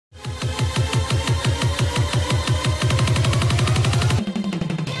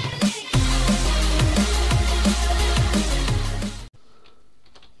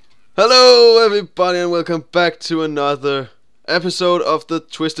Hello everybody and welcome back to another episode of the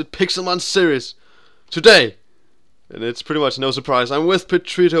Twisted Pixelmon series. Today, and it's pretty much no surprise, I'm with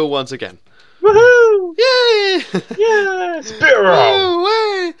Petrito once again. Woohoo! Yay! Yeah, Spiro! Woo,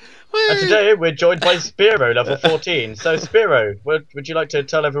 way, way. And today we're joined by Spiro, level 14. So Spiro, would you like to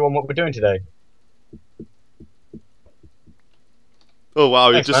tell everyone what we're doing today? Oh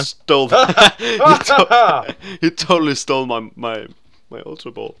wow, Thanks, you just man. stole that. You totally stole my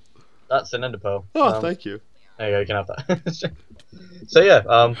Ultra Ball. That's an Enderpearl. Oh, thank you. There you go, you can have that. So yeah,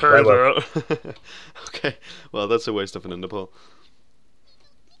 very well. Okay, well that's a waste of an Enderpearl.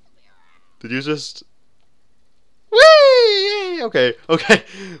 Did you just... Whee! Okay.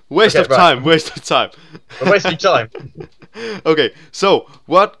 Waste of time. We're wasting time. Okay, so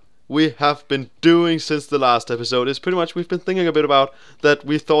what we have been doing since the last episode is pretty much we've been thinking a bit about that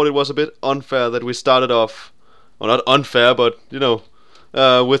we thought it was a bit unfair that we started off, well not unfair, but you know,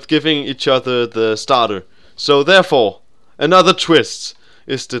 with giving each other the starter. So therefore, another twist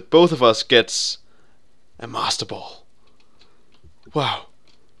is that both of us gets a Master Ball. Wow,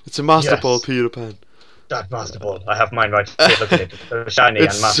 it's a Master Ball, Peter Pan. That Master Ball. I have mine right here. Look at it. So shiny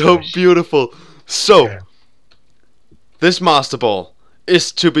It's and master. so beautiful. So, Yeah. this Master Ball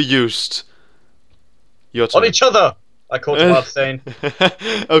is to be used. Your turn. On each other! I caught him out saying.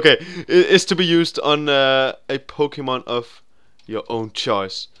 Okay, it's to be used on a Pokemon of your own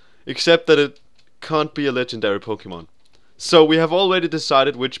choice. Except that it can't be a legendary Pokemon. So we have already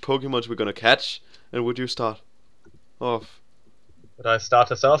decided which Pokemons we're gonna catch. And would you start off? Would I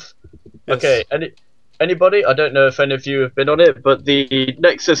start us off? Yes. Okay, anybody? I don't know if any of you have been on it, but the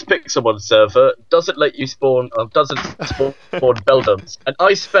Nexus Pixelmon server doesn't let you spawn Beldums. And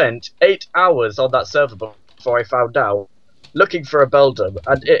I spent 8 hours on that server before I found out, looking for a Beldum,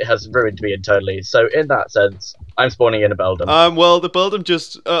 and it has ruined me internally. So in that sense, I'm spawning in a Beldum. Well, the Beldum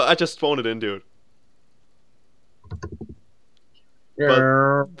just... I just spawned it in, dude.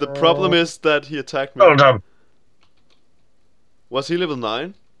 But the problem is that he attacked me. Beldum! Was he level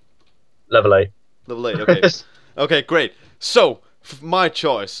 9? Level 8. Level 8, okay. Okay, great. So, my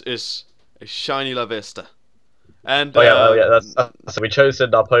choice is a shiny La Vesta. And, Oh yeah, that's so we chose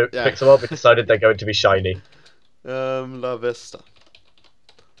in our Pixelmon, we decided they're going to be shiny. La Vesta.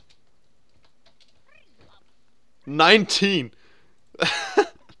 19!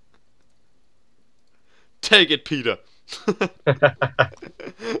 Take it, Peter!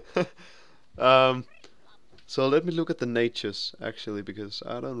 So let me look at the natures, actually, because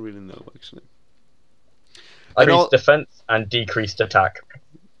I don't really know, actually. Increased defense and decreased attack.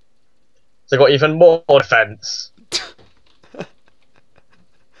 So got even more defense.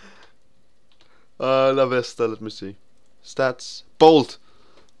 La Vesta, let me see. Stats. Bolt!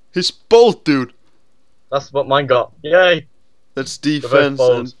 He's bolt, dude! That's what mine got. Yay! That's defense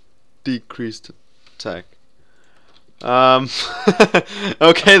and decreased attack. Okay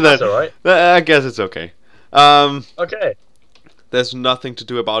then. That's alright. I guess it's okay. Okay. There's nothing to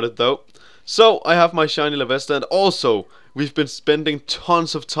do about it though. So I have my shiny La Vesta, and also we've been spending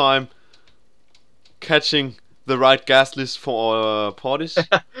tons of time catching the right Ghastlies for our parties.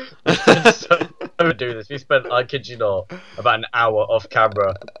 So do this. We spent, I kid you not, about an hour off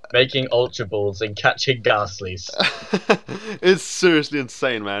camera making Ultra Balls and catching Ghastlies. It's seriously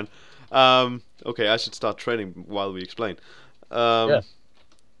insane, man. Okay, I should start training while we explain. Yeah.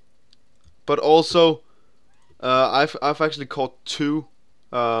 But also, I've actually caught two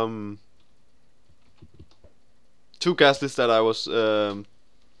Ghastlies that I was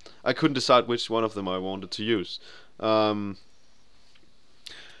I couldn't decide which one of them I wanted to use.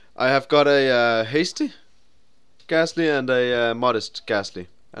 I have got a hasty Ghastly and a modest Ghastly.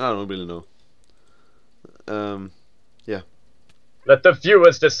 I don't really know. Yeah. Let the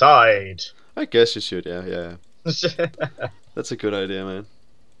viewers decide. I guess you should. Yeah. That's a good idea, man.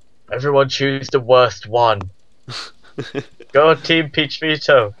 Everyone choose the worst one. Go Team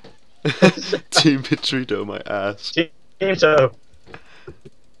Petrito. Team Petrito, my ass. Team Petrito.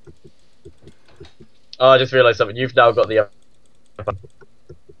 Oh, I just realised something. You've now got the upper.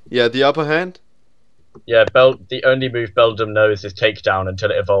 Yeah, the upper hand? Yeah, the only move Beldum knows is takedown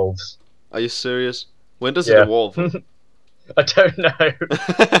until it evolves. Are you serious? When does it evolve? I don't know.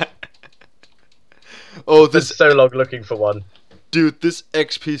 Oh, It's been so long looking for one. Dude, this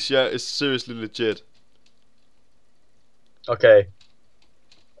XP share is seriously legit. Okay.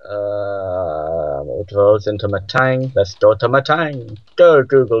 It rolls into Matang. Let's go to Matang. Go,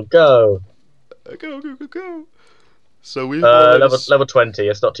 Google, go. Go. So we've level 20.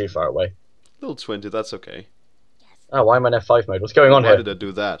 It's not too far away. Level 20, that's okay. Oh, why am I in F5 mode? What's going on here? Why did I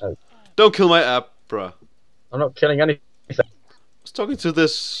do that? Oh. Don't kill my app, bruh. I'm not killing anything. was talking to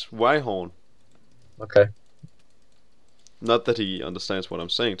this Wyhorn. Okay. Not that he understands what I'm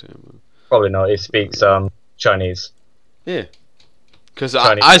saying to him. Probably not. He speaks Chinese. Yeah. Because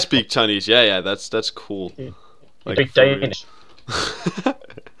I speak Chinese. Yeah, that's cool. You Like, speak for real. Danish.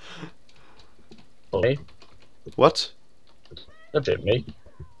 Me? What? Don't hit me.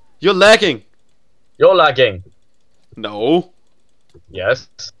 You're lagging. You're lagging. No. Yes.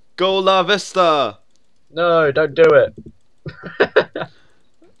 Go La Vista. No, don't do it.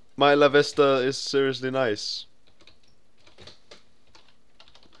 My La Vista is seriously nice.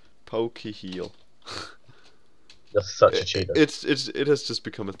 Pokey heel. You're such a cheater. It has just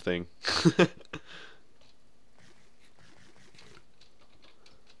become a thing.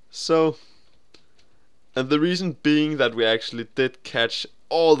 So, and the reason being that we actually did catch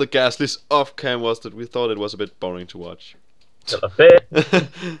all the Gaslies off cam was that we thought it was a bit boring to watch. A bit.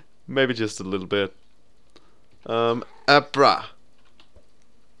 Maybe just a little bit. Abra.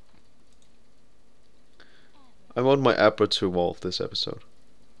 I want my Abra to evolve this episode.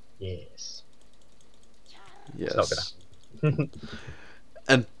 Yes. Yes. It's not gonna.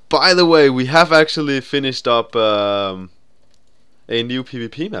 And by the way, we have actually finished up a new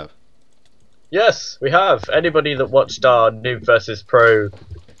PvP map. Yes, we have. Anybody that watched our Noob vs Pro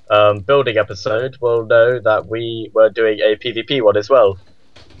building episode will know that we were doing a PvP one as well.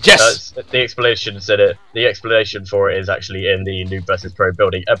 Yes! The explanations in it. The explanation for it is actually in the Noob vs Pro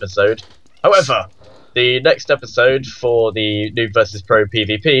building episode. However, the next episode for the Noob vs Pro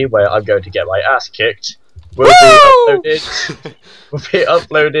PvP, where I'm going to get my ass kicked, will be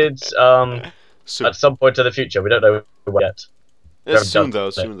uploaded Soon. at some point in the future. We don't know when yet. It's soon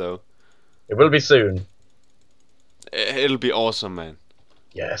though. It will be soon. It'll be awesome, man.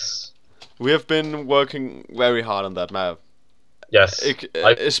 Yes. We have been working very hard on that map. Yes.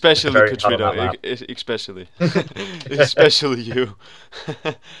 Especially very hard on Petrito. that map. Especially. Especially you.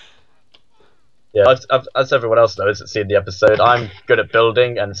 Yeah, as everyone else knows that's seen the episode, I'm good at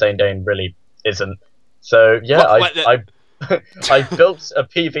building, and SaneDane really isn't. So yeah, I built a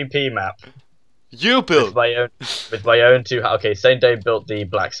PvP map. You built with my own two. Okay, SaneDane built the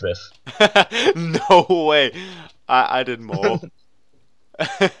blacksmith. No way. I did more.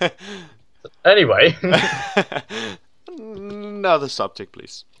 Anyway. Another subject,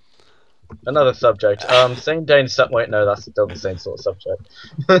 please. Another subject. SaneDane. Wait, no, that's still the same sort of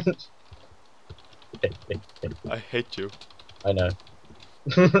subject. I hate you. I know.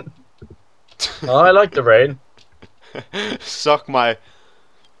 Oh, I like the rain. Suck my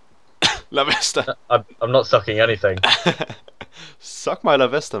La Vesta. I'm not sucking anything. Suck my La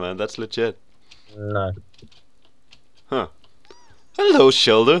Vesta, man. That's legit. No. Huh. Hello,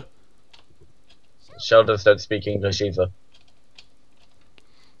 Shelder. Sheldons don't speak English either.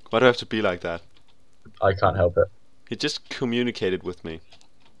 Why do I have to be like that? I can't help it. He just communicated with me.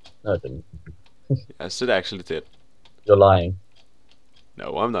 No, it didn't. Yes, it actually did. You're lying.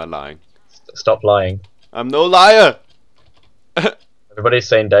 No, I'm not lying. Stop lying. I'm no liar! Everybody's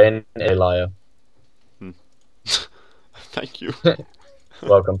saying Dane a liar. Thank you.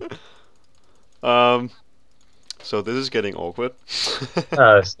 Welcome. So this is getting awkward.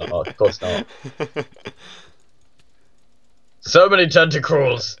 No, it's not. Of course not. So many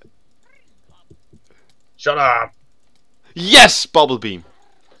tentacles. Shut up. Yes! Bubble beam.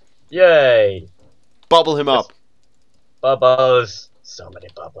 Yay. Bubble him up. Bubbles. So many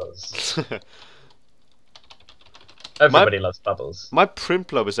bubbles. Everybody loves bubbles. My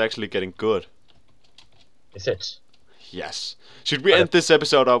Primplop is actually getting good. Is it? Yes. Should we end this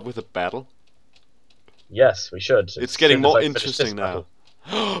episode up with a battle? Yes, we should. It's getting more interesting now.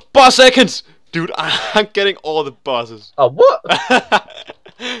 Boss seconds! Dude, I'm getting all the bosses. Oh, what?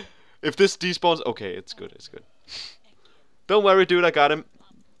 If this despawns... Okay, it's good, it's good. Don't worry, dude, I got him.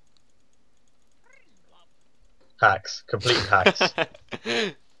 Hacks. Complete hacks.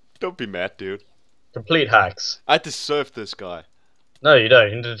 Don't be mad, dude. Complete hacks. I deserve this guy. No, you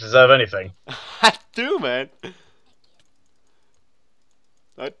don't. You don't deserve anything. I do, man.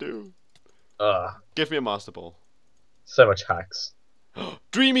 I do. Give me a Master Ball. So much hacks.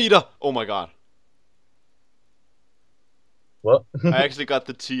 Dream Eater! Oh my god. What? I actually got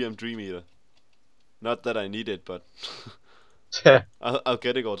the TM Dream Eater. Not that I need it, but I'll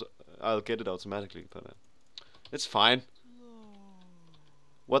get it. I'll get it automatically. But it's fine.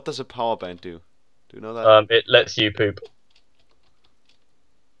 What does a power band do? Do you know that? It lets you poop.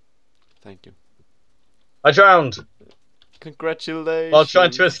 Thank you. I drowned. Congratulations. While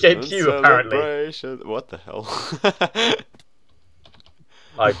trying to escape you, apparently. What the hell?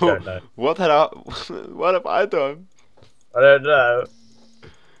 I don't know. What have I done? I don't know.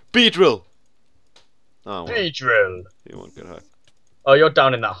 Beedrill. Oh, well. Beedrill. He won't get hurt. Oh, you're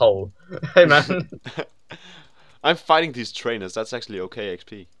down in that hole. Hey, man. I'm fighting these trainers. That's actually okay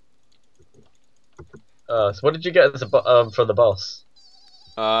XP. So what did you get as from the boss?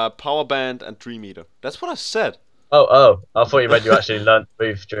 Power band and Dream Eater. That's what I said. Oh. I thought you meant you actually learned to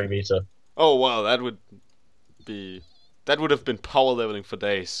move Dream Eater. Oh wow, that would have been power leveling for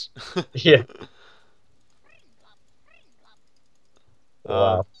days. Yeah.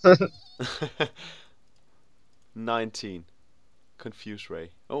 Wow. 19. Confuse Ray.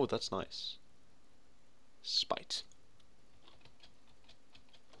 Oh, that's nice. Spite.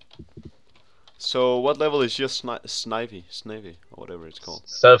 So, what level is your Snivy, or whatever it's called?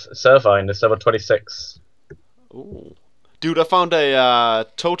 Servine is level 26. Ooh. Dude, I found a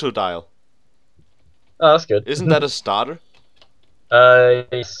Totodile. Oh, that's good. Isn't that a starter?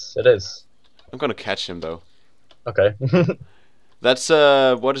 Yes, it is. I'm gonna catch him though. Okay. That's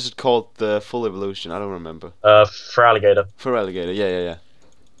what is it called? The full evolution? I don't remember. For alligator. For alligator, yeah.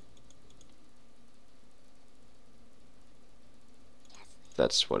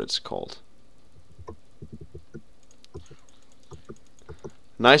 That's what it's called.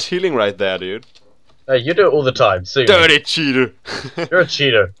 Nice healing right there, dude. Hey, you do it all the time. Soon. Dirty cheater. You're a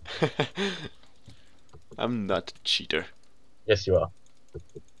cheater. I'm not a cheater. Yes, you are.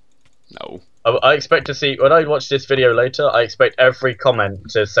 No. I expect to see, when I watch this video later, I expect every comment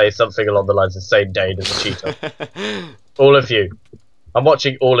to say something along the lines of SaneDane is a cheater. All of you. I'm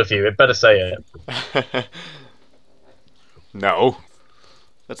watching all of you. It better say it. No.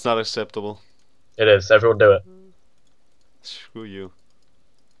 That's not acceptable. It is. Everyone do it. Screw you.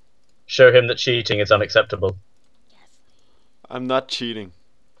 Show him that cheating is unacceptable. I'm not cheating.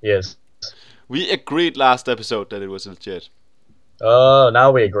 Yes. We agreed last episode that it was legit. Oh,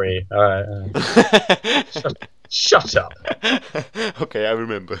 now we agree. Alright. Shut up. Okay, I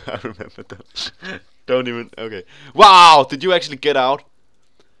remember. Don't even. Okay. Wow! Did you actually get out?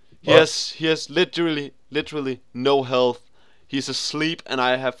 He has literally no health. He's asleep, and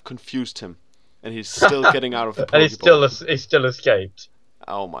I have confused him, and he's still getting out of the Pokeball. And he's still escaped.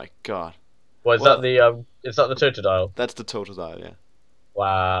 Oh my god! Well, is that the Totodile? That's the Totodile, yeah.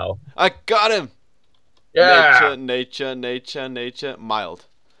 Wow. I got him. Yeah. Nature. Mild.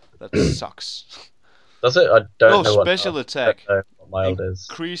 That sucks. Does it? I don't know. Special attack. I don't know what mild is.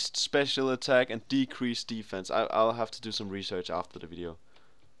 Increased special attack and decreased defense. I'll have to do some research after the video.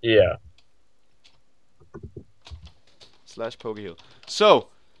 Yeah. /Pokeheal. So,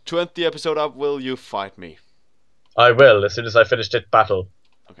 to end the episode up, will you fight me? I will, as soon as I finish this battle.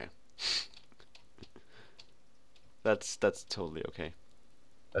 Okay. That's totally okay.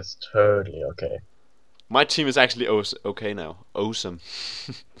 That's totally okay. My team is actually okay now. Awesome.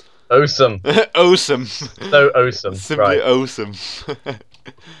 Awesome. Awesome. So awesome. Simply awesome.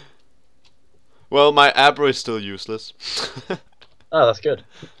 Well, my Abra is still useless. Oh, that's good.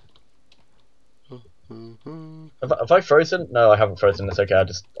 Have I frozen? No, I haven't frozen. It's okay. I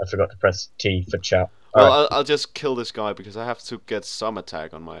forgot to press T for chat. Well, I'll just kill this guy because I have to get some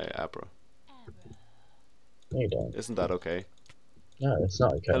attack on my Abra. No, you don't. Isn't that okay? No, it's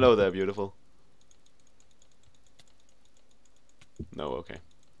not okay. Hello there, beautiful. No, okay.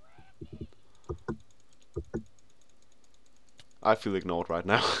 I feel ignored right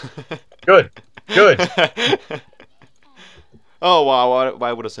now. Good. Oh wow,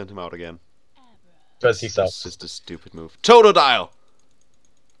 why would I send him out again? Because he sucks. It's just a stupid move. Totodile!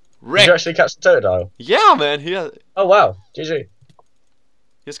 Did you actually catch the Totodile? Yeah, man. Oh wow, GG.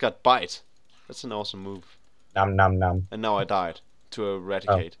 He's got bite. That's an awesome move. Nom nom nom. And now I died to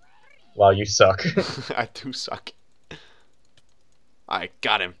eradicate. Oh. Wow, you suck. I do suck. I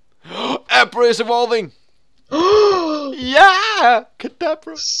got him. Abra is evolving. Yeah,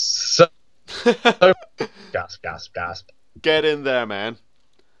 Kadabra. So gasp. Get in there, man.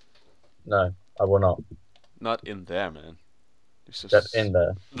 No, I will not. Not in there, man. Get in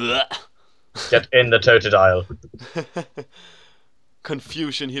there. Blech. Get in the Totodile.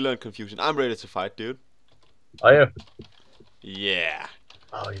 Confusion. He learned confusion. I'm ready to fight, dude. Are you? Yeah.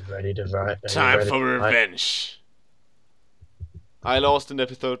 Are you ready to fight? Time for revenge. I lost in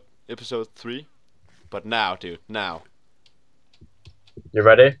episode 3, but now, dude, now. You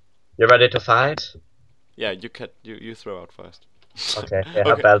ready? You ready to fight? Yeah, you throw out first. Okay, yeah,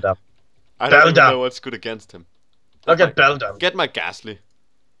 okay. Beldum. I don't even know what's good against him. Look at Beldum. Get my Ghastly.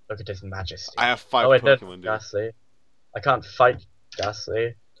 Look at his majesty. I have 5 wait, Pokemon, dude. Ghastly. I can't fight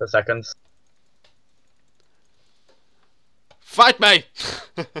Ghastly for seconds. Fight me!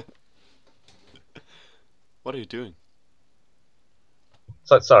 What are you doing?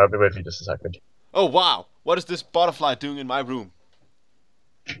 Sorry, I'll be with you just a second. Oh wow! What is this butterfly doing in my room?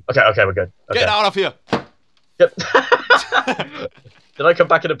 Okay, we're good. Okay. Get out of here! Yep. Did I come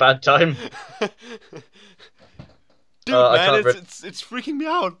back at a bad time? Dude, I man, can't it's freaking me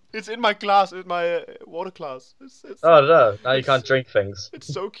out. It's in my class, in my water class. Oh no! Now you can't drink things.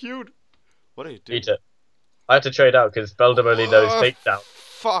 It's so cute. What are you doing? Eat it. I had to trade out because Beldam only knows takedown.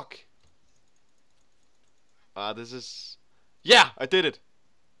 Fuck. This is. Yeah, I did it.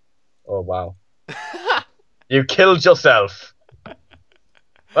 Oh wow! You killed yourself.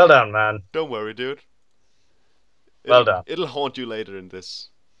 Well done, man. Don't worry, dude. Well done. It'll haunt you later in this.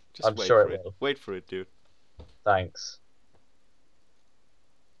 Just I'm wait sure for it will. Wait for it, dude. Thanks.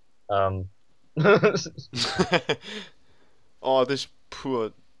 Oh, this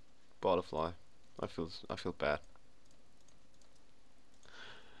poor butterfly. I feel bad.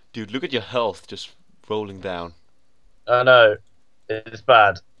 Dude, look at your health just rolling down. Oh no, it's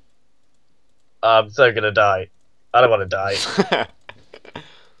bad. I'm so gonna die. I don't want to die.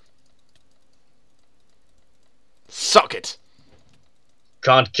 Suck it!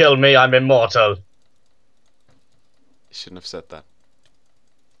 Can't kill me, I'm immortal. You shouldn't have said that.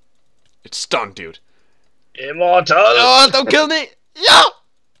 It's stunned, dude. Immortal! Oh, don't kill me! Yeah!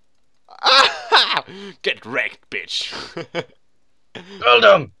 Get wrecked, bitch. Build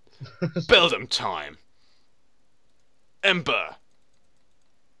him! Build 'em time. Ember.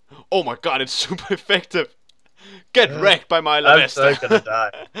 Oh my god, it's super effective. Get wrecked by my I'm Lavesta. so gonna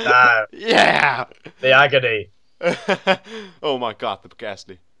die. No. Yeah! The agony. Oh my god, the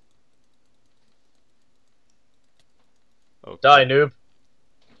ghastly. Okay. Die, noob.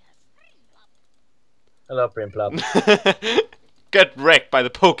 Hello, Primplop. Get wrecked by the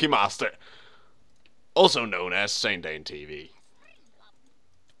Pokemaster. Also known as SaneDaneTV.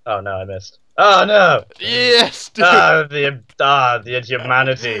 Oh no, I missed. Oh no! Yes, dude! The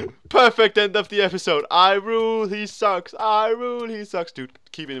inhumanity. Perfect end of the episode. I rule, he sucks. I rule, he sucks. Dude,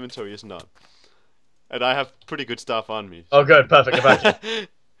 keep inventory isn't on. And I have pretty good stuff on me. Oh good, perfect, about you.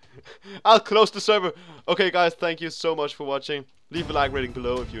 I'll close the server. Okay guys, thank you so much for watching. Leave a like rating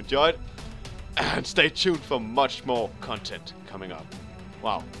below if you enjoyed. And stay tuned for much more content coming up.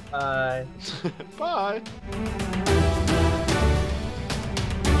 Wow. Bye. Bye.